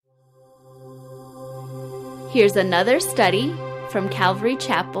Here's another study from Calvary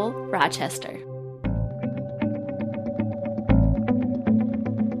Chapel, Rochester.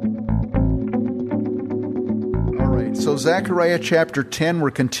 So Zechariah chapter 10, we're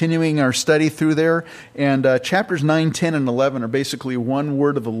continuing our study through there. And chapters 9, 10, and 11 are basically one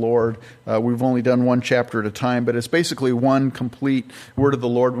word of the Lord. We've only done one chapter at a time, but it's basically one complete word of the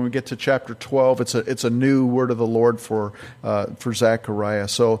Lord. When we get to chapter 12, it's a new word of the Lord for Zechariah.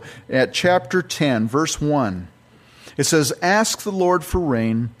 So at chapter 10, verse 1, it says, "Ask the Lord for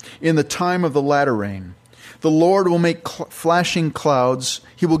rain in the time of the latter rain. The Lord will make flashing clouds.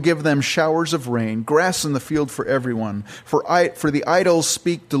 He will give them showers of rain, grass in the field for everyone. For the idols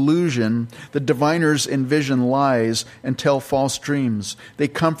speak delusion, the diviners envision lies and tell false dreams. They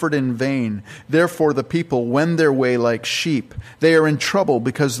comfort in vain. Therefore the people wend their way like sheep. They are in trouble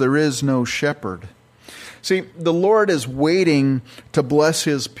because there is no shepherd." See, the Lord is waiting to bless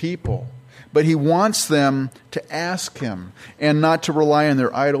His people, but He wants them to ask Him and not to rely on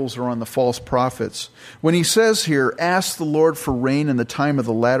their idols or on the false prophets. When He says here, ask the Lord for rain in the time of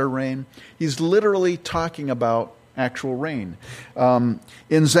the latter rain, He's literally talking about actual rain.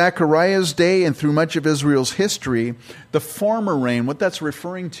 In Zechariah's day and through much of Israel's history, the former rain, what that's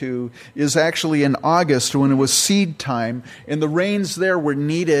referring to, is actually in August when it was seed time, and the rains there were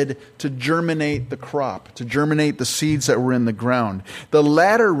needed to germinate the crop, to germinate the seeds that were in the ground. The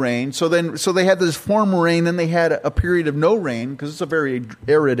latter rain, so they had this former rain, then they had a period of no rain, because it's a very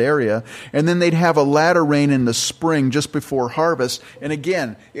arid area, and then they'd have a latter rain in the spring just before harvest, and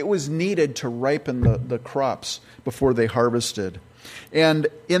again, it was needed to ripen the crops before they harvested. And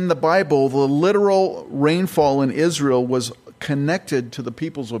in the Bible, the literal rainfall in Israel was connected to the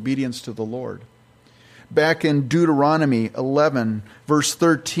people's obedience to the Lord. Back in Deuteronomy 11, verse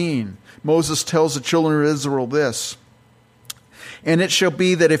 13, Moses tells the children of Israel this, "And it shall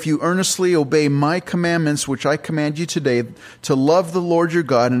be that if you earnestly obey my commandments, which I command you today, to love the Lord your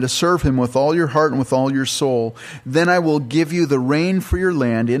God and to serve Him with all your heart and with all your soul, then I will give you the rain for your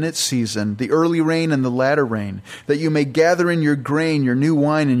land in its season, the early rain and the latter rain, that you may gather in your grain, your new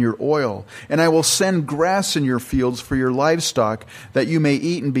wine, and your oil. And I will send grass in your fields for your livestock, that you may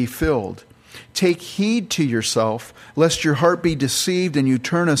eat and be filled. Take heed to yourself, lest your heart be deceived and you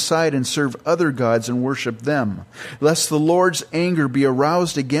turn aside and serve other gods and worship them. Lest the Lord's anger be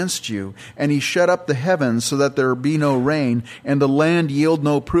aroused against you, and He shut up the heavens so that there be no rain, and the land yield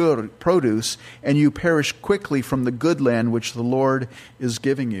no produce, and you perish quickly from the good land which the Lord is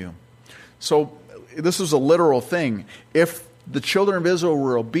giving you." So this is a literal thing. If the children of Israel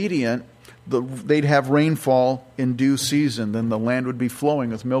were obedient, they'd have rainfall in due season. Then the land would be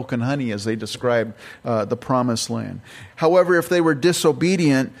flowing with milk and honey, as they describe the promised land. However, if they were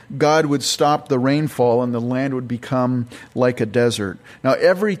disobedient, God would stop the rainfall and the land would become like a desert. Now,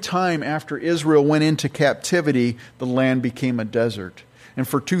 every time after Israel went into captivity, the land became a desert. And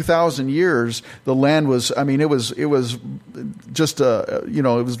for 2,000 years, the land was, it was just, it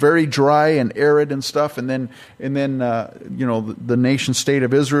was very dry and arid and stuff. And then the nation state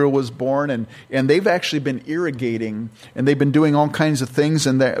of Israel was born, and they've actually been irrigating, and they've been doing all kinds of things,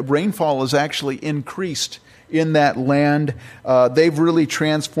 and the rainfall has actually increased in that land. They've really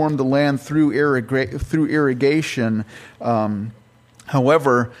transformed the land through irrigation.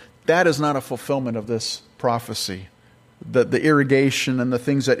 However, that is not a fulfillment of this prophecy. The irrigation and the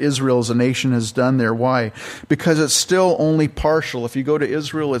things that Israel as a nation has done there. Why? Because it's still only partial. If you go to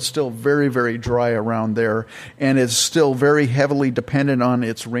Israel, it's still very, very dry around there, and it's still very heavily dependent on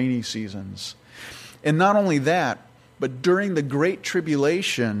its rainy seasons. And not only that, but during the Great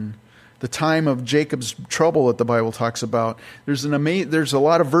Tribulation, the time of Jacob's trouble that the Bible talks about, there's a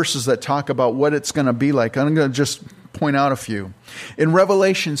lot of verses that talk about what it's going to be like. I'm going to just point out a few. In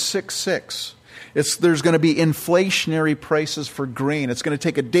Revelation 6:6, there's going to be inflationary prices for grain. It's going to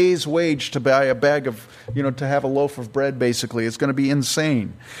take a day's wage to buy a bag of, to have a loaf of bread, basically. It's going to be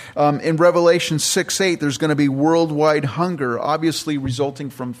insane. In Revelation 6:8, there's going to be worldwide hunger, obviously resulting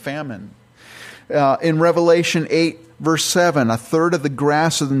from famine. In Revelation 8, verse 7, a third of the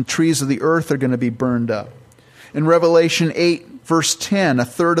grass and trees of the earth are going to be burned up. In Revelation 8, verse 10, a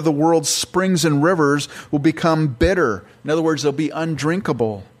third of the world's springs and rivers will become bitter. In other words, they'll be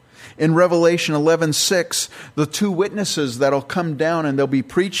undrinkable. In Revelation 11:6, the two witnesses that'll come down and they'll be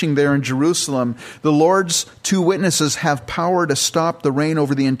preaching there in Jerusalem, the Lord's two witnesses have power to stop the rain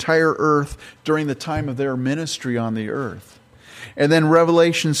over the entire earth during the time of their ministry on the earth. And then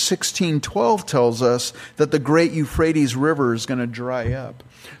Revelation 16:12 tells us that the great Euphrates River is going to dry up.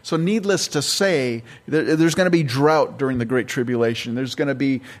 So needless to say, there's going to be drought during the Great Tribulation. It's going to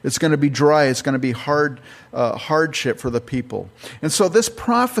be dry. It's going to be hardship for the people. And so this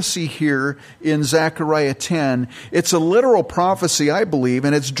prophecy here in Zechariah 10, it's a literal prophecy, I believe,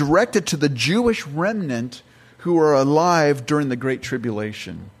 and it's directed to the Jewish remnant who are alive during the Great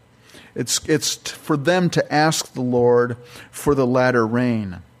Tribulation. It's for them to ask the Lord for the latter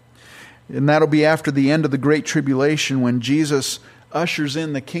rain. And that'll be after the end of the Great Tribulation when Jesus ushers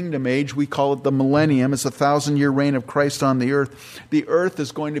in the kingdom age. We call it the millennium. It's a 1,000-year reign of Christ on the earth. The earth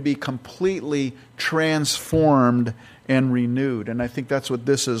is going to be completely transformed and renewed. And I think that's what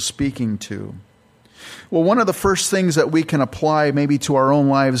this is speaking to. Well, one of the first things that we can apply maybe to our own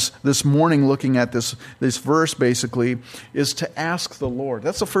lives this morning, looking at this verse basically, is to ask the Lord.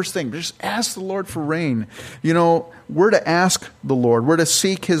 That's the first thing. Just ask the Lord for rain. You know, we're to ask the Lord. We're to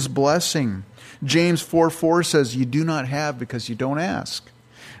seek His blessing. James 4:4 says, you do not have because you don't ask.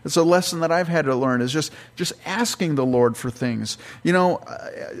 It's a lesson that I've had to learn, is just asking the Lord for things. You know,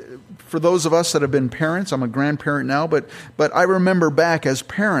 for those of us that have been parents, I'm a grandparent now, but I remember back as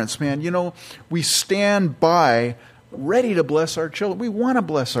parents, man, you know, we stand by ready to bless our children. We want to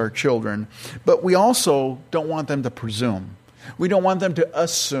bless our children, but we also don't want them to presume. We don't want them to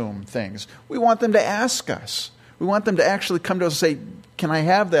assume things. We want them to ask us. We want them to actually come to us and say, can I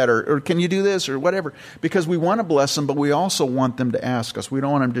have that? Or can you do this? Or whatever. Because we want to bless them, but we also want them to ask us. We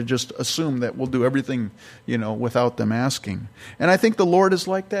don't want them to just assume that we'll do everything, you know, without them asking. And I think the Lord is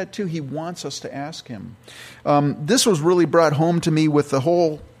like that too. He wants us to ask Him. This was really brought home to me with the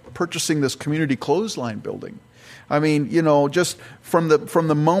whole purchasing this community clothesline building. I mean, you know, just from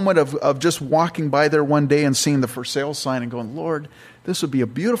the moment of just walking by there one day and seeing the for sale sign and going, Lord, this would be a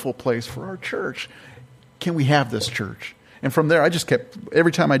beautiful place for our church. Can we have this church? And from there, I just kept,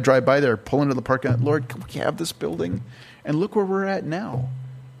 every time I drive by there, pull into the parking lot, Lord, can we have this building? And look where we're at now.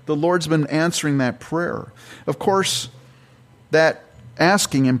 The Lord's been answering that prayer. Of course, that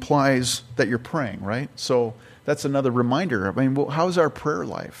asking implies that you're praying, right? So that's another reminder. I mean, well, how's our prayer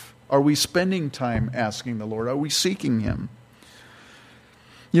life? Are we spending time asking the Lord? Are we seeking Him?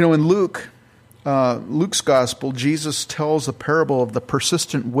 You know, in Luke's gospel, Jesus tells a parable of the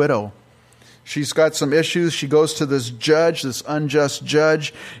persistent widow. She's got some issues. She goes to this judge, this unjust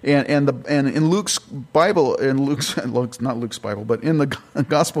judge, and in Luke's Bible, not Luke's Bible, but in the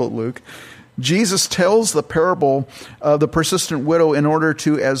Gospel of Luke, Jesus tells the parable of the persistent widow in order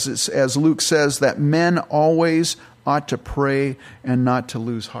to, as Luke says, that men always ought to pray and not to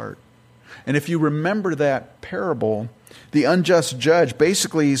lose heart. And if you remember that parable, the unjust judge,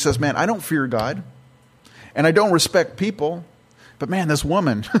 basically he says, man, I don't fear God, and I don't respect people. But man, this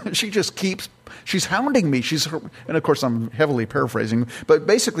woman, she's hounding me. And of course I'm heavily paraphrasing, but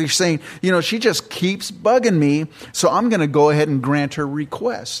basically she's saying, you know, she just keeps bugging me, so I'm going to go ahead and grant her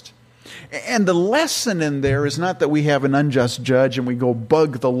request. And the lesson in there is not that we have an unjust judge and we go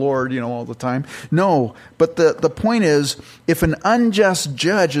bug the Lord, you know, all the time. No, but the point is, if an unjust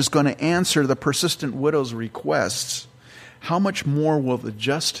judge is going to answer the persistent widow's requests, how much more will the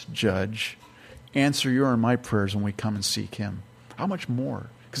just judge answer your and my prayers when we come and seek Him? How much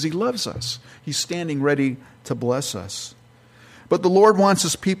more? Because He loves us. He's standing ready to bless us. But the Lord wants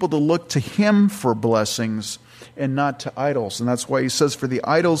His people to look to Him for blessings and not to idols. And that's why He says, for the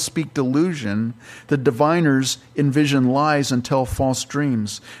idols speak delusion, the diviners envision lies and tell false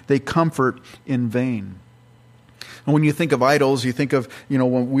dreams. They comfort in vain. And when you think of idols, you think of, you know,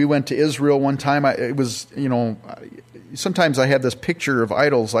 when we went to Israel one time, sometimes I have this picture of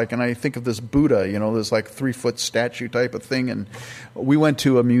idols, and I think of this Buddha, you know, this 3-foot statue type of thing. And we went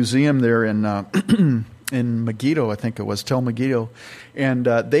to a museum there in Megiddo, I think it was, Tel Megiddo, and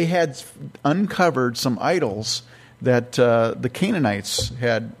they had uncovered some idols that the Canaanites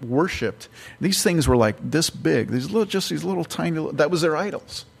had worshipped. These things were like this big, these little tiny, that was their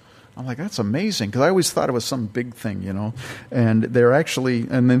idols. I'm like, that's amazing, because I always thought it was some big thing, you know. And they're actually,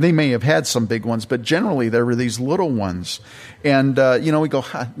 and they may have had some big ones, but generally there were these little ones. And, we go,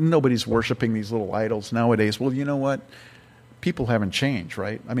 nobody's worshiping these little idols nowadays. Well, you know what? People haven't changed,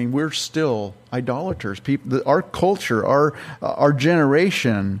 right? I mean, we're still idolaters. Our culture, our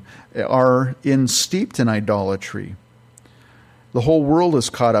generation are steeped in idolatry. The whole world is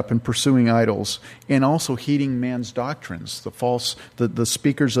caught up in pursuing idols and also heeding man's doctrines, the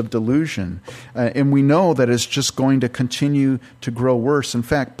speakers of delusion. And we know that it's just going to continue to grow worse. In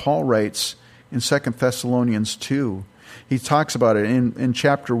fact, Paul writes in 2 Thessalonians 2, he talks about it in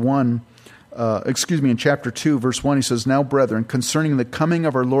chapter 1, in chapter 2, verse 1, he says, "Now, brethren, concerning the coming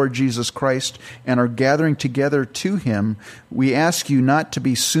of our Lord Jesus Christ and our gathering together to him, we ask you not to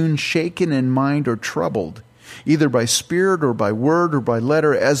be soon shaken in mind or troubled, either by spirit or by word or by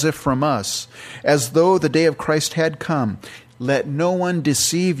letter, as if from us, as though the day of Christ had come. Let no one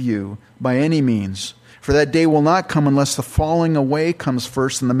deceive you by any means. For that day will not come unless the falling away comes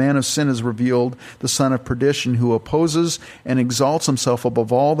first and the man of sin is revealed, the son of perdition, who opposes and exalts himself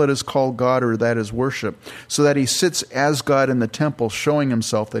above all that is called God or that is worship, so that he sits as God in the temple, showing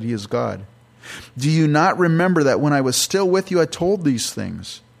himself that he is God. Do you not remember that when I was still with you I told these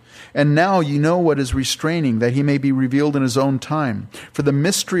things? And now you know what is restraining, that he may be revealed in his own time. For the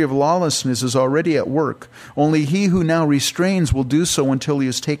mystery of lawlessness is already at work. Only he who now restrains will do so until he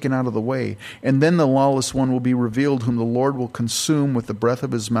is taken out of the way. And then the lawless one will be revealed, whom the Lord will consume with the breath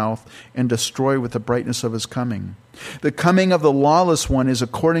of his mouth and destroy with the brightness of his coming. The coming of the lawless one is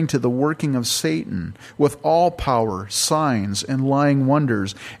according to the working of Satan, with all power, signs, and lying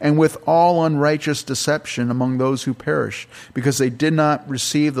wonders, and with all unrighteous deception among those who perish, because they did not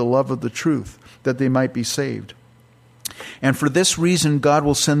receive the love of the truth, that they might be saved. And for this reason God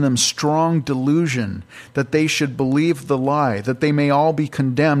will send them strong delusion, that they should believe the lie, that they may all be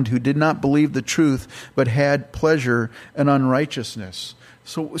condemned who did not believe the truth, but had pleasure in unrighteousness."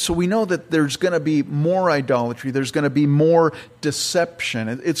 So we know that there's going to be more idolatry. There's going to be more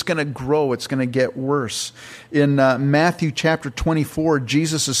deception. It's going to grow. It's going to get worse. In Matthew chapter 24,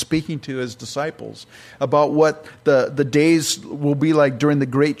 Jesus is speaking to his disciples about what the days will be like during the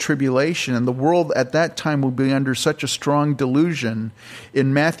Great Tribulation. And the world at that time will be under such a strong delusion.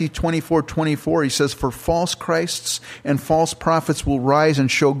 In Matthew 24:24, he says, "For false Christs and false prophets will rise and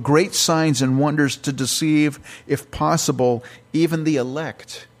show great signs and wonders to deceive, if possible, even the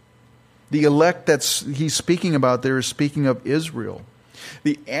elect." The elect he's speaking about there is speaking of Israel.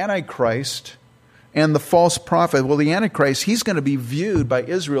 The Antichrist and the false prophet, well, the Antichrist, he's going to be viewed by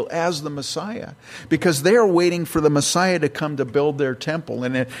Israel as the Messiah, because they are waiting for the Messiah to come to build their temple.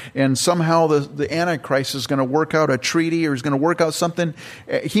 And somehow the Antichrist is going to work out a treaty, or is going to work out something.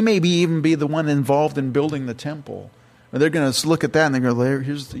 He may even be the one involved in building the temple. And they're going to look at that and they're going to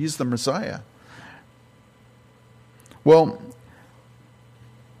go, he's the Messiah. Well,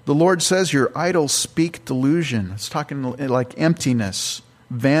 the Lord says your idols speak delusion. It's talking like emptiness,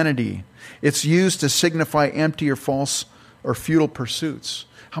 vanity. It's used to signify empty or false or futile pursuits.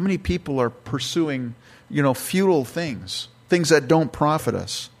 How many people are pursuing, futile things that don't profit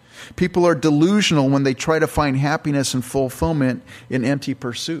us? People are delusional when they try to find happiness and fulfillment in empty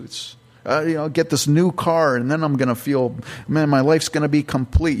pursuits. Get this new car, and then I'm going to feel, man, my life's going to be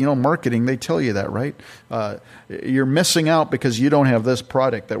complete. Marketing, they tell you that, right? You're missing out because you don't have this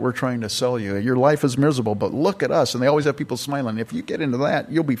product that we're trying to sell you. Your life is miserable, but look at us. And they always have people smiling. If you get into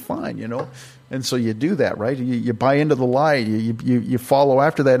that, you'll be fine, And so you do that, right? You buy into the lie. You follow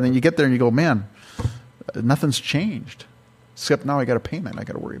after that, and then you get there and you go, man, nothing's changed. Except now I got a payment I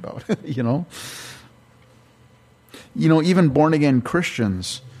got to worry about, Even born-again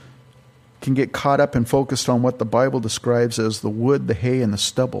Christians can get caught up and focused on what the Bible describes as the wood, the hay, and the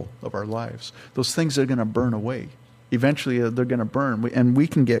stubble of our lives. Those things are going to burn away. Eventually, they're going to burn. And we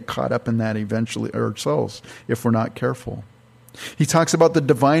can get caught up in that eventually ourselves if we're not careful. He talks about the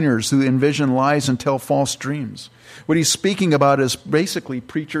diviners who envision lies and tell false dreams. What he's speaking about is basically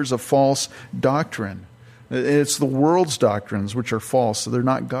preachers of false doctrine. It's the world's doctrines which are false, so they're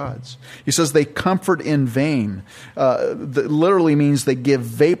not God's. He says they comfort in vain. That literally means they give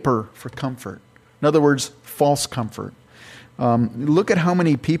vapor for comfort. In other words, false comfort. Look at how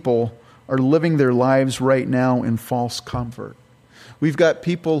many people are living their lives right now in false comfort. We've got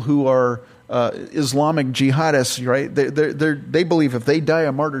people who are Islamic jihadists, right? They believe if they die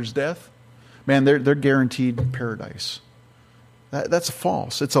a martyr's death, man, they're guaranteed paradise. That's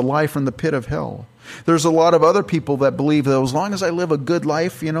false. It's a lie from the pit of hell. There's a lot of other people that believe that as long as I live a good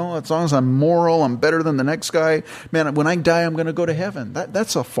life, as long as I'm moral, I'm better than the next guy, man, when I die, I'm going to go to heaven.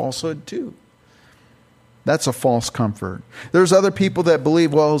 That's a falsehood too. That's a false comfort. There's other people that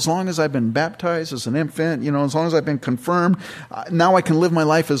believe, well, as long as I've been baptized as an infant, as long as I've been confirmed, now I can live my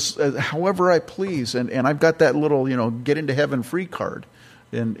life as however I please. And I've got that little, get into heaven free card.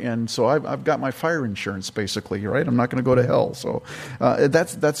 And so I've got my fire insurance, basically, right? I'm not going to go to hell. So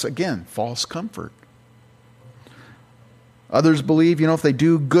that's again, false comfort. Others believe, if they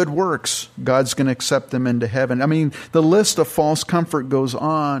do good works, God's going to accept them into heaven. I mean, the list of false comfort goes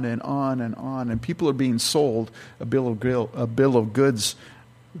on and on and on. And people are being sold a bill of goods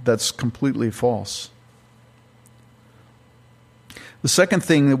that's completely false. The second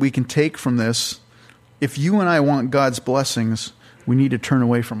thing that we can take from this, if you and I want God's blessings, we need to turn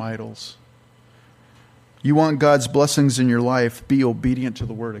away from idols. You want God's blessings in your life, be obedient to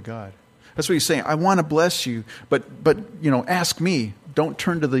the Word of God. That's what he's saying. I want to bless you, but ask me. Don't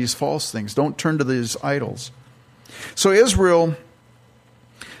turn to these false things. Don't turn to these idols. So Israel,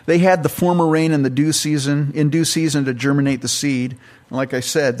 they had the former rain in due season to germinate the seed. And like I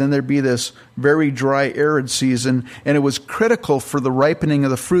said, then there'd be this very dry, arid season, and it was critical for the ripening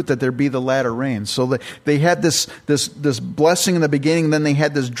of the fruit that there be the latter rain. So they had this blessing in the beginning, then they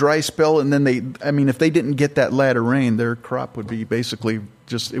had this dry spell, and then if they didn't get that latter rain, their crop would be basically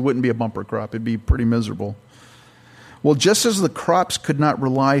it wouldn't be a bumper crop. It'd be pretty miserable. Well, just as the crops could not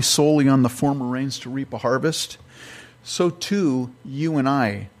rely solely on the former rains to reap a harvest, so too, you and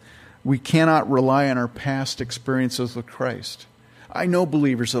I, we cannot rely on our past experiences with Christ. I know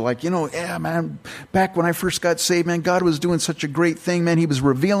believers are like, yeah, man, back when I first got saved, man, God was doing such a great thing, man. He was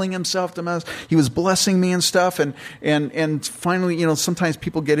revealing himself to us. He was blessing me and stuff. And finally, sometimes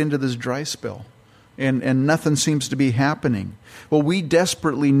people get into this dry spell and nothing seems to be happening. Well, we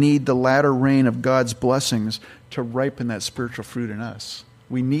desperately need the latter rain of God's blessings to ripen that spiritual fruit in us.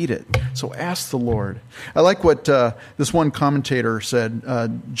 We need it. So ask the Lord. I like what this one commentator said,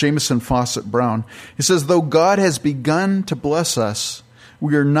 Jameson Fawcett Brown. He says, though God has begun to bless us,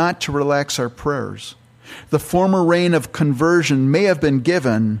 we are not to relax our prayers. The former rain of conversion may have been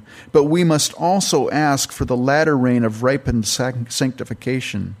given, but we must also ask for the latter rain of ripened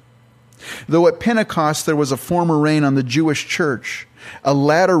sanctification. Though at Pentecost there was a former rain on the Jewish church, a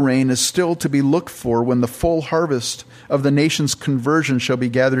latter rain is still to be looked for when the full harvest of the nation's conversion shall be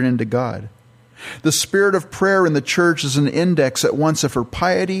gathered into God. The spirit of prayer in the church is an index at once of her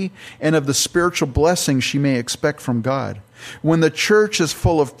piety and of the spiritual blessings she may expect from God. When the church is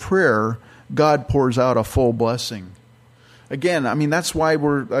full of prayer, God pours out a full blessing. Again, that's why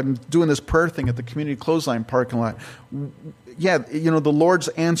I'm doing this prayer thing at the community clothesline parking lot. Yeah, the Lord's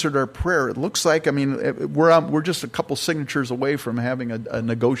answered our prayer. It looks like, we're just a couple signatures away from having a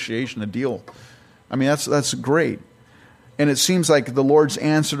negotiation, a deal. That's great. And it seems like the Lord's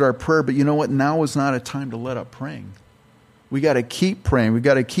answered our prayer, but you know what? Now is not a time to let up praying. We got to keep praying. We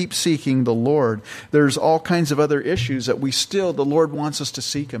got to keep seeking the Lord. There's all kinds of other issues that the Lord wants us to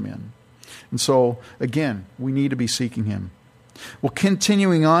seek Him in. And so, again, we need to be seeking Him. Well,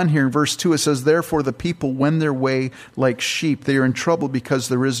 continuing on here in verse 2, it says, therefore the people wend their way like sheep. They are in trouble because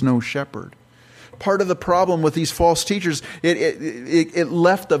there is no shepherd. Part of the problem with these false teachers, it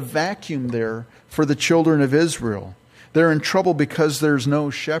left a vacuum there for the children of Israel. They're in trouble because there's no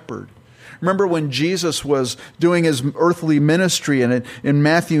shepherd. Remember when Jesus was doing his earthly ministry, and in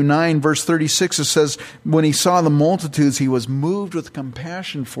Matthew 9, verse 36, it says, when he saw the multitudes, he was moved with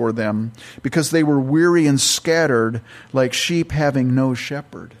compassion for them because they were weary and scattered like sheep having no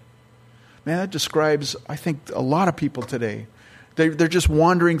shepherd. Man, that describes, I think, a lot of people today. They're just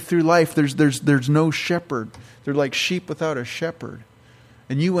wandering through life. There's no shepherd. They're like sheep without a shepherd.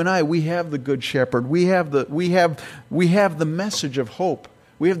 And you and I, we have the good shepherd. We have the message of hope.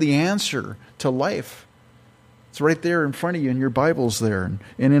 We have the answer to life. It's right there in front of you in your Bibles there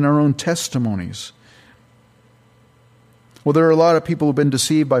and in our own testimonies. Well, there are a lot of people who have been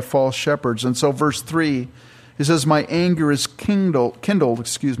deceived by false shepherds. And so verse 3, it says, my anger is kindled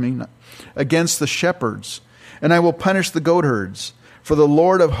against the shepherds, and I will punish the goatherds. For the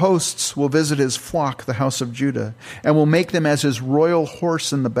Lord of hosts will visit his flock, the house of Judah, and will make them as his royal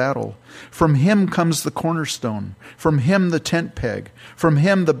horse in the battle. From him comes the cornerstone, from him the tent peg, from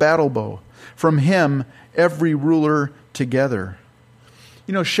him the battle bow, from him every ruler together.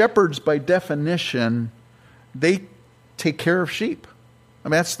 Shepherds by definition, they take care of sheep.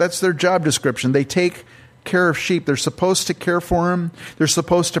 That's their job description. They take care of sheep. They're supposed to care for them. They're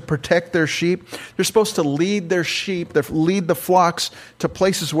supposed to protect their sheep. They're supposed to lead their sheep, lead the flocks to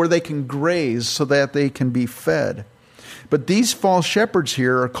places where they can graze so that they can be fed. But these false shepherds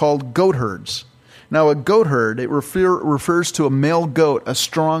here are called goatherds. Now, a goatherd, it refers to a male goat, a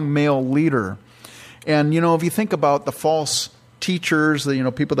strong male leader. And, if you think about the false teachers,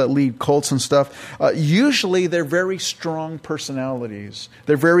 people that lead cults and stuff, usually they're very strong personalities.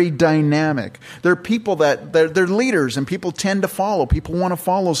 They're very dynamic. They're people they're leaders, and people tend to follow. People want to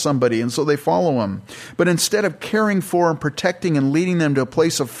follow somebody, and so they follow them. But instead of caring for and protecting and leading them to a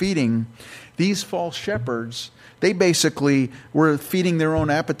place of feeding, these false shepherds, they basically were feeding their own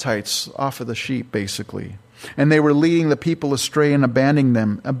appetites off of the sheep, basically. And they were leading the people astray and abandoning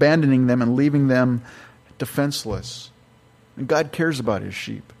them and leaving them defenseless. And God cares about his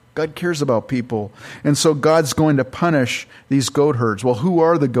sheep. God cares about people. And so God's going to punish these goatherds. Well, who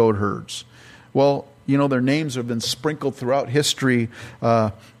are the goatherds? Well, their names have been sprinkled throughout history,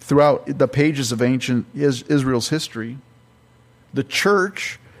 throughout the pages of ancient Israel's history. The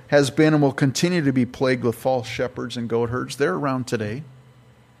church has been and will continue to be plagued with false shepherds and goat herds. They're around today.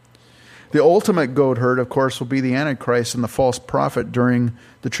 The ultimate goat herd, of course, will be the Antichrist and the false prophet during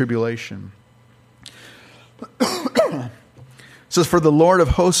the tribulation. It says, "For the Lord of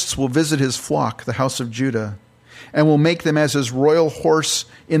hosts will visit his flock, the house of Judah, and will make them as his royal horse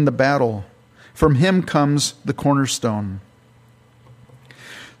in the battle. From him comes the cornerstone."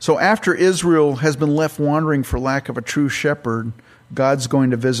 So after Israel has been left wandering for lack of a true shepherd, God's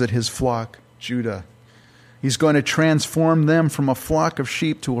going to visit his flock, Judah. He's going to transform them from a flock of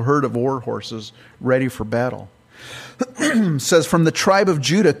sheep to a herd of war horses ready for battle. It says, "From the tribe of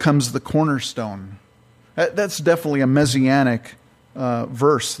Judah comes the cornerstone." That's definitely a messianic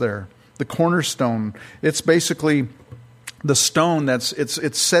verse there. The cornerstone. It's basically the stone that's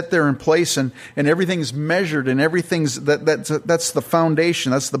set there in place, and everything's measured, and everything's that's the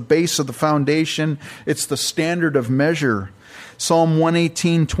foundation. That's the base of the foundation. It's the standard of measure. Psalm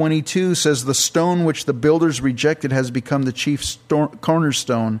 118:22 says, "The stone which the builders rejected has become the chief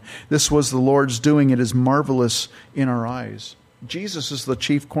cornerstone. This was the Lord's doing. It is marvelous in our eyes." Jesus is the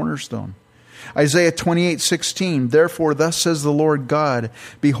chief cornerstone. Isaiah 28:16, "Therefore thus says the Lord God,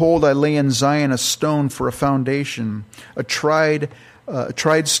 Behold, I lay in Zion a stone for a foundation, a tried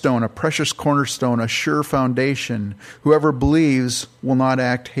stone, a precious cornerstone, a sure foundation. Whoever believes will not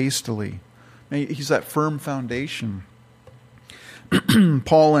act hastily." He's that firm foundation.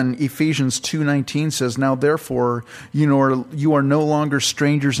 Paul in Ephesians 2:19 says, "Now therefore you are no longer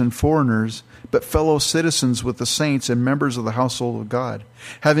strangers and foreigners, but fellow citizens with the saints and members of the household of God,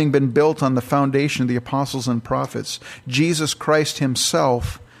 having been built on the foundation of the apostles and prophets, Jesus Christ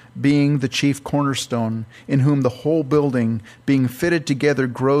himself being the chief cornerstone, in whom the whole building, being fitted together,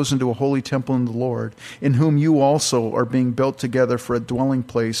 grows into a holy temple in the Lord, in whom you also are being built together for a dwelling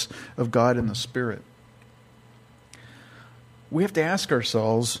place of God in the Spirit." We have to ask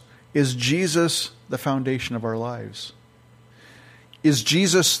ourselves, is Jesus the foundation of our lives? Is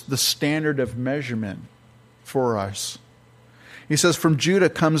Jesus the standard of measurement for us? He says, "From Judah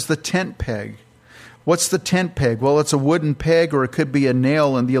comes the tent peg." What's the tent peg? Well, it's a wooden peg, or it could be a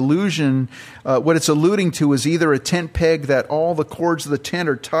nail. And the illusion, what it's alluding to is either a tent peg that all the cords of the tent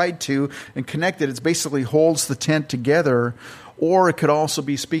are tied to and connected. It basically holds the tent together. Or it could also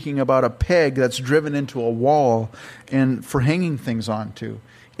be speaking about a peg that's driven into a wall and for hanging things onto.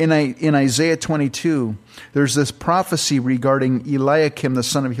 In Isaiah 22, there's this prophecy regarding Eliakim, the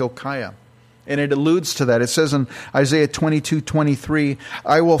son of Hilkiah. And it alludes to that. It says in Isaiah 22:23,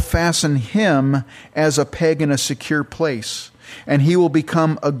 "I will fasten him as a peg in a secure place, and he will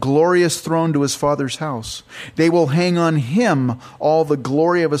become a glorious throne to his father's house. They will hang on him all the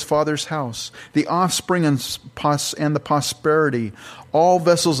glory of his father's house, the offspring and the prosperity, all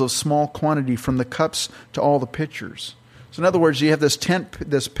vessels of small quantity, from the cups to all the pitchers." So in other words, you have this tent,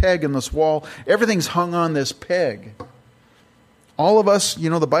 this peg in this wall. Everything's hung on this peg. All of us,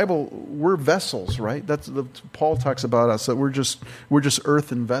 the Bible, we're vessels, right? Paul talks about us, that we're just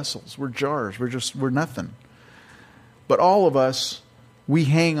earthen vessels. We're jars. We're nothing. But all of us, we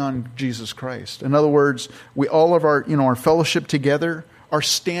hang on Jesus Christ. In other words, all of our fellowship together, our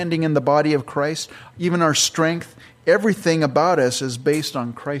standing in the body of Christ, even our strength, everything about us is based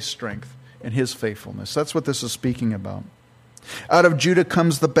on Christ's strength and his faithfulness. That's what this is speaking about. Out of Judah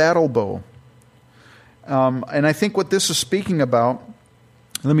comes the battle bow. And I think what this is speaking about,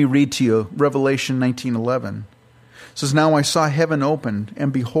 let me read to you Revelation 19:11. It says, "Now I saw heaven opened,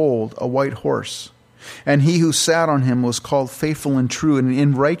 and behold, a white horse. And he who sat on him was called Faithful and True, and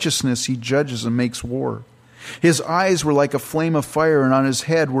in righteousness he judges and makes war. His eyes were like a flame of fire, and on his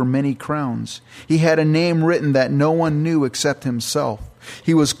head were many crowns. He had a name written that no one knew except himself.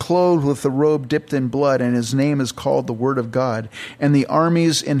 He was clothed with a robe dipped in blood, and his name is called the Word of God. And the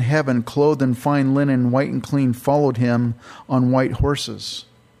armies in heaven, clothed in fine linen, white and clean, followed him on white horses."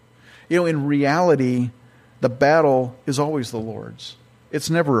 In reality, the battle is always the Lord's. It's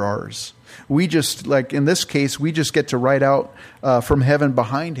never ours. We just, like in this case, we just get to ride out from heaven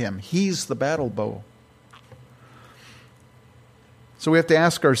behind him. He's the battle bow. So we have to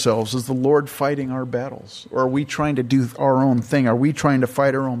ask ourselves, is the Lord fighting our battles? Or are we trying to do our own thing? Are we trying to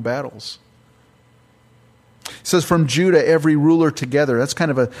fight our own battles? It says, "From Judah every ruler together." That's kind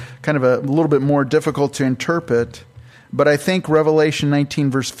of a little bit more difficult to interpret, but I think Revelation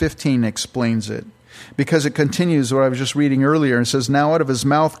 19 verse 15 explains it. Because it continues what I was just reading earlier. It says, "Now out of his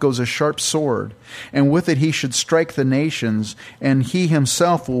mouth goes a sharp sword, and with it he should strike the nations, and he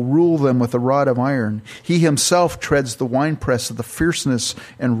himself will rule them with a rod of iron. He himself treads the winepress of the fierceness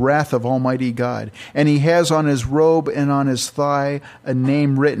and wrath of Almighty God. And he has on his robe and on his thigh a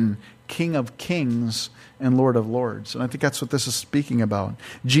name written, King of kings and Lord of lords. And I think that's what this is speaking about.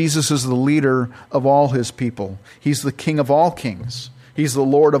 Jesus is the leader of all his people. He's the King of all kings. He's the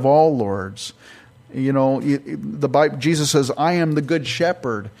Lord of all lords. You know, the Bible, Jesus says, I am the good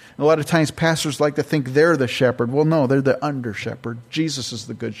shepherd. And a lot of times pastors like to think they're the shepherd. Well, no, they're the under shepherd. Jesus is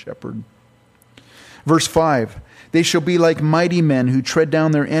the good shepherd. Verse 5, they shall be like mighty men who tread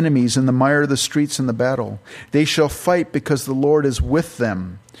down their enemies in the mire of the streets in the battle. They shall fight because the Lord is with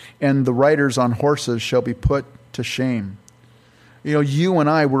them, and the riders on horses shall be put to shame. You know, you and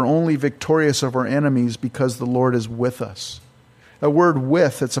I were only victorious of our enemies because the Lord is with us. The word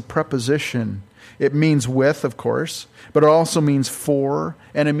with, it's a preposition. It means with, of course, but it also means for,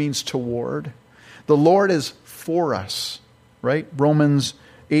 and it means toward. The Lord is for us, right? Romans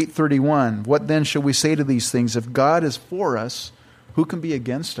 8:31. What then shall we say to these things? If God is for us, who can be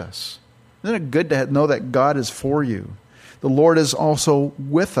against us? Isn't it good to know that God is for you? The Lord is also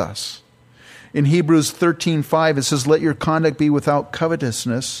with us. In Hebrews 13:5, it says, let your conduct be without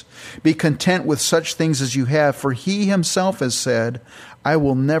covetousness. Be content with such things as you have, for he himself has said, I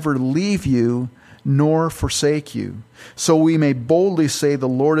will never leave you nor forsake you. So we may boldly say, the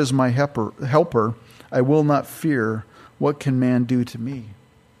Lord is my helper. I will not fear. What can man do to me?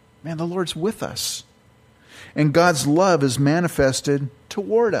 Man, the Lord's with us. And God's love is manifested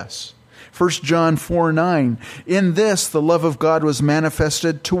toward us. 1 John 4:9, in this the love of God was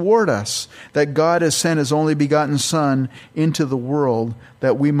manifested toward us, that God has sent his only begotten Son into the world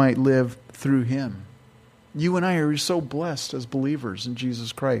that we might live through him. You and I are so blessed as believers in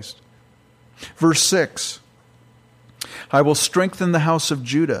Jesus Christ. Verse 6, I will strengthen the house of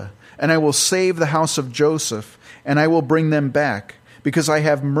Judah, and I will save the house of Joseph, and I will bring them back, because I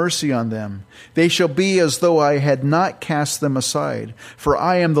have mercy on them. They shall be as though I had not cast them aside, for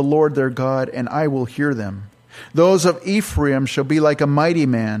I am the Lord their God, and I will hear them. Those of Ephraim shall be like a mighty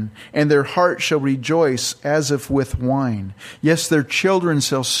man, and their heart shall rejoice as if with wine. Yes, their children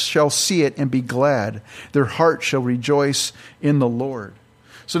shall see it and be glad. Their heart shall rejoice in the Lord.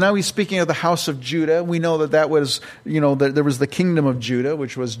 So now he's speaking of the house of Judah. We know that was, there was the kingdom of Judah,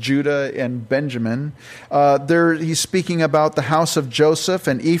 which was Judah and Benjamin. He's speaking about the house of Joseph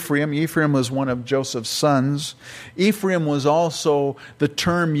and Ephraim. Ephraim was one of Joseph's sons. Ephraim was also the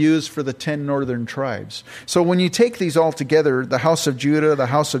term used for the 10 northern tribes. So when you take these all together, the house of Judah, the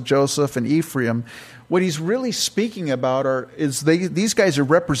house of Joseph, and Ephraim, what he's really speaking about is these guys are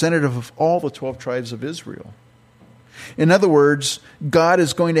representative of all the 12 tribes of Israel. In other words, God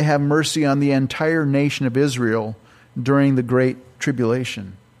is going to have mercy on the entire nation of Israel during the Great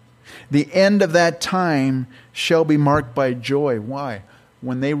Tribulation. The end of that time shall be marked by joy. Why?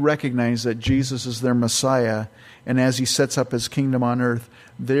 When they recognize that Jesus is their Messiah, and as he sets up his kingdom on earth,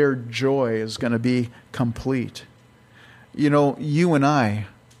 their joy is going to be complete. You know, you and I,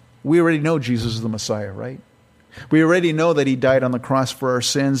 we already know Jesus is the Messiah, right? We already know that he died on the cross for our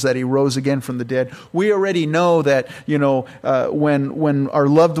sins, that he rose again from the dead. We already know that, when our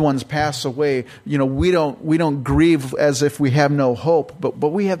loved ones pass away, we don't grieve as if we have no hope, but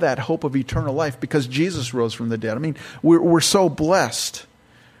we have that hope of eternal life because Jesus rose from the dead. I mean, we're so blessed.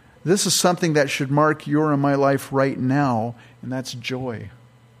 This is something that should mark your and my life right now, and that's joy.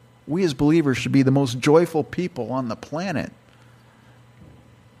 We as believers should be the most joyful people on the planet.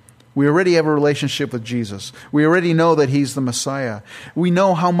 We already have a relationship with Jesus. We already know that he's the Messiah. We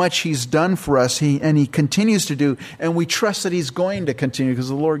know how much he's done for us, and he continues to do, and we trust that he's going to continue because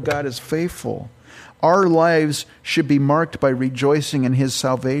the Lord God is faithful. Our lives should be marked by rejoicing in his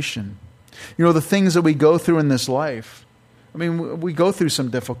salvation. The things that we go through in this life, I mean, we go through some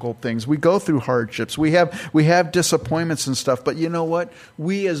difficult things. We go through hardships. We have disappointments and stuff, but you know what?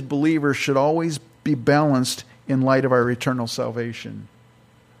 We as believers should always be balanced in light of our eternal salvation.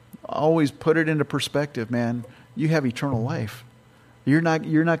 Always put it into perspective, man. You have eternal life. You're not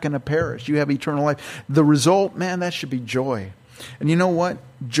going to perish. You have eternal life. The result, man, that should be joy. And you know what?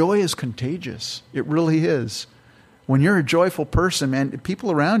 Joy is contagious. It really is. When you're a joyful person, man,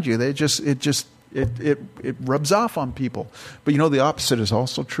 people around you, it rubs off on people. But the opposite is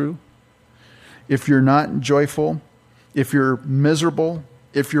also true. If you're not joyful, if you're miserable,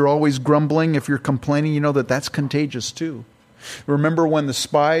 if you're always grumbling, if you're complaining, that's contagious too. Remember when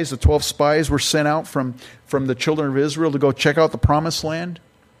the 12 spies were sent out from the children of Israel to go check out the promised land?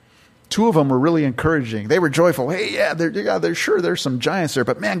 2 of them were really encouraging. They were joyful. Hey, they're sure there's some giants there,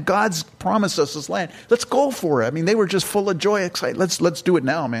 but man, God's promised us this land. Let's go for it. I mean, they were just full of joy, excited. Let's do it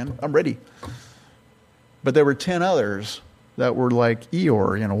now, man. I'm ready. But there were 10 others that were like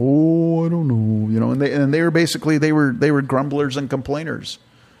Eeyore, I don't know, and they were basically they were grumblers and complainers.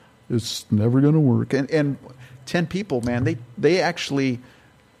 It's never going to work. And 10 people, man, they actually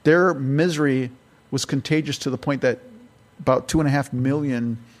Their misery was contagious to the point that about 2.5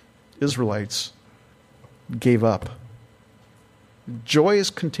 million Israelites gave up. Joy is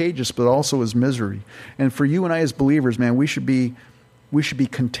contagious, but also is misery. And for you and I as believers, man, we should be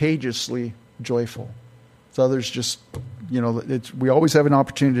contagiously joyful. So others just, we always have an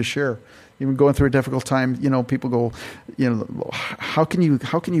opportunity to share. Even going through a difficult time, people go, how can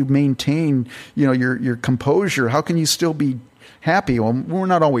you maintain, your composure? How can you still be happy? Well, we're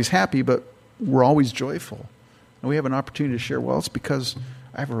not always happy, but we're always joyful. And we have an opportunity to share. Well, it's because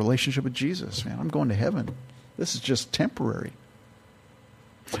I have a relationship with Jesus, man. I'm going to heaven. This is just temporary.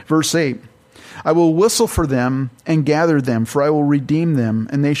 Verse 8, I will whistle for them and gather them, for I will redeem them,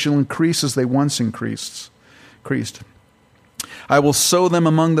 and they shall increase as they once increased. I will sow them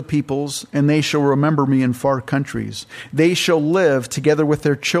among the peoples, and they shall remember me in far countries. They shall live together with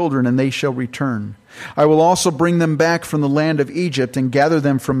their children, and they shall return. I will also bring them back from the land of Egypt and gather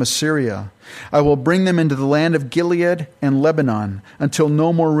them from Assyria. I will bring them into the land of Gilead and Lebanon until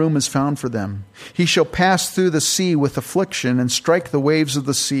no more room is found for them. He shall pass through the sea with affliction and strike the waves of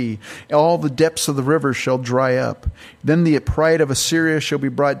the sea. All the depths of the river shall dry up. Then the pride of Assyria shall be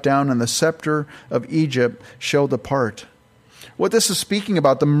brought down, and the scepter of Egypt shall depart. What this is speaking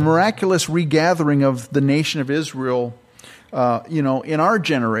about, the miraculous regathering of the nation of Israel, in our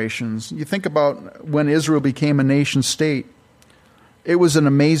generations. You think about when Israel became a nation state. It was an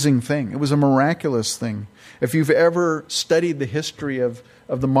amazing thing. It was a miraculous thing. If you've ever studied the history of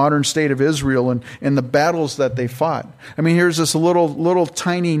the modern state of Israel and the battles that they fought. I mean, here's this little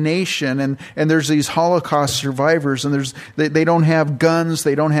tiny nation, and there's these Holocaust survivors, and they don't have guns,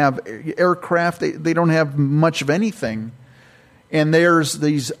 they don't have aircraft, they don't have much of anything. And there's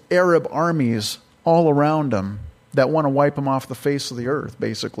these Arab armies all around them that want to wipe them off the face of the earth,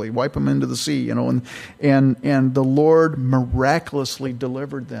 basically. Wipe them into the sea, and the Lord miraculously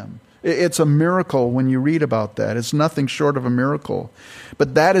delivered them. It's a miracle when you read about that. It's nothing short of a miracle.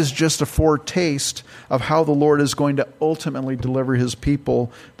 But that is just a foretaste of how the Lord is going to ultimately deliver his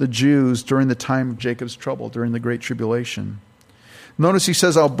people, the Jews, during the time of Jacob's trouble, during the Great Tribulation. Notice he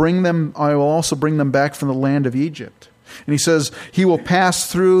says, I will also bring them back from the land of Egypt. And he says, he will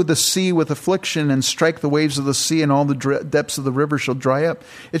pass through the sea with affliction and strike the waves of the sea, and all the depths of the river shall dry up.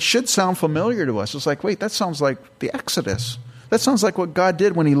 It should sound familiar to us. It's like, wait, that sounds like the Exodus. That sounds like what God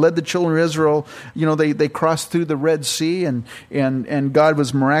did when he led the children of Israel. They crossed through the Red Sea, and God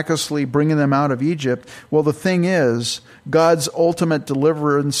was miraculously bringing them out of Egypt. Well, the thing is, God's ultimate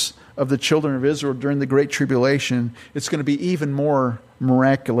deliverance of the children of Israel during the Great Tribulation, it's going to be even more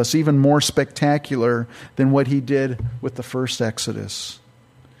miraculous, even more spectacular than what he did with the first Exodus.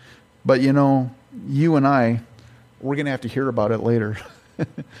 But you and I, we're going to have to hear about it later.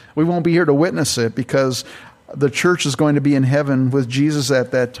 We won't be here to witness it because the church is going to be in heaven with Jesus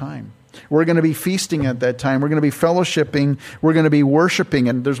at that time. We're going to be feasting at that time. We're going to be fellowshipping. We're going to be worshiping.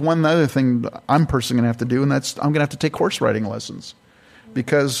 And there's one other thing I'm personally going to have to do, and that's I'm going to have to take horse riding lessons.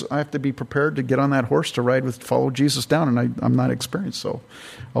 Because I have to be prepared to get on that horse to follow Jesus down, and I'm not experienced, so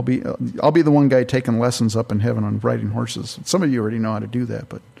I'll be the one guy taking lessons up in heaven on riding horses. Some of you already know how to do that,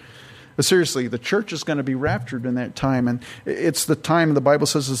 but seriously, the church is going to be raptured in that time, and it's the time, the Bible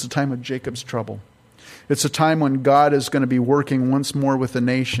says, it's the time of Jacob's trouble. It's a time when God is going to be working once more with the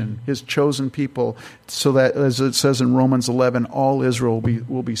nation, his chosen people, so that, as it says in Romans 11, all Israel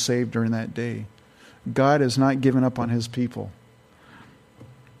will be saved during that day. God has not given up on his people.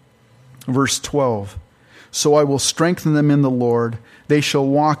 Verse 12, so I will strengthen them in the Lord. They shall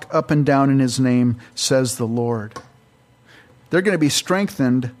walk up and down in his name, says the Lord. They're going to be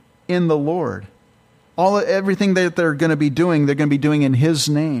strengthened in the Lord. Everything that they're going to be doing in his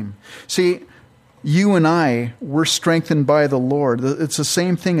name. See, you and I, we're strengthened by the Lord. It's the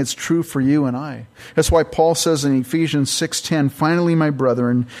same thing. It's true for you and I. That's why Paul says in Ephesians 6:10, finally, my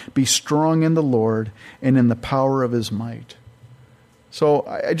brethren, be strong in the Lord and in the power of his might. So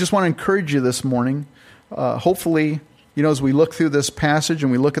I just want to encourage you this morning. Hopefully, as we look through this passage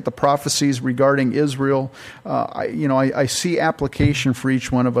and we look at the prophecies regarding Israel, I see application for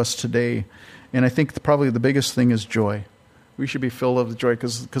each one of us today. And I think probably the biggest thing is joy. We should be filled with joy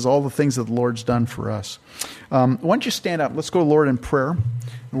because all the things that the Lord's done for us. Why don't you stand up? Let's go to the Lord in prayer.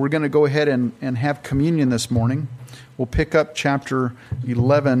 And we're going to go ahead and have communion this morning. We'll pick up chapter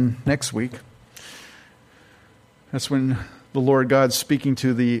 11 next week. That's when the Lord God's speaking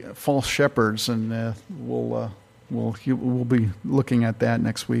to the false shepherds, and we'll be looking at that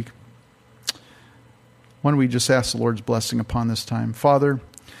next week. Why don't we just ask the Lord's blessing upon this time? Father,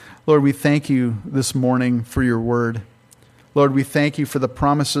 Lord, we thank you this morning for your word. Lord, we thank you for the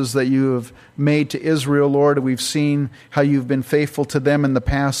promises that you have made to Israel, Lord. We've seen how you've been faithful to them in the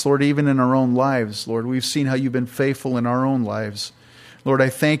past, Lord, even in our own lives, Lord. We've seen how you've been faithful in our own lives. Lord, I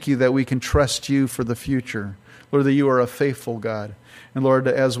thank you that we can trust you for the future. Lord, that you are a faithful God. And Lord,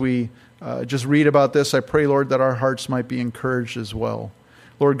 as we just read about this, I pray, Lord, that our hearts might be encouraged as well.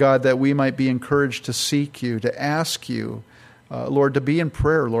 Lord God, that we might be encouraged to seek you, to ask you, Lord, to be in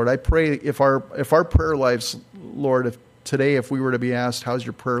prayer, Lord. I pray if our prayer lives, Lord, if we were to be asked, how's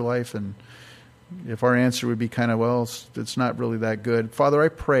your prayer life? And if our answer would be kind of, well, it's not really that good. Father, I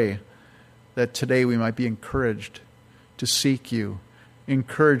pray that today we might be encouraged to seek you,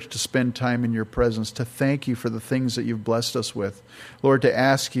 encouraged to spend time in your presence, to thank you for the things that you've blessed us with. Lord, to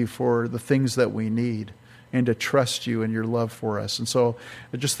ask you for the things that we need and to trust you and your love for us. And so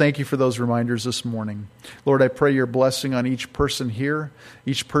I just thank you for those reminders this morning. Lord, I pray your blessing on each person here,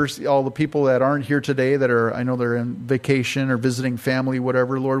 each person, all the people that aren't here today that are, I know they're in vacation or visiting family,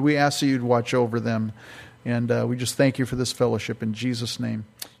 whatever. Lord, we ask that you'd watch over them. And we just thank you for this fellowship in Jesus' name.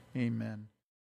 Amen.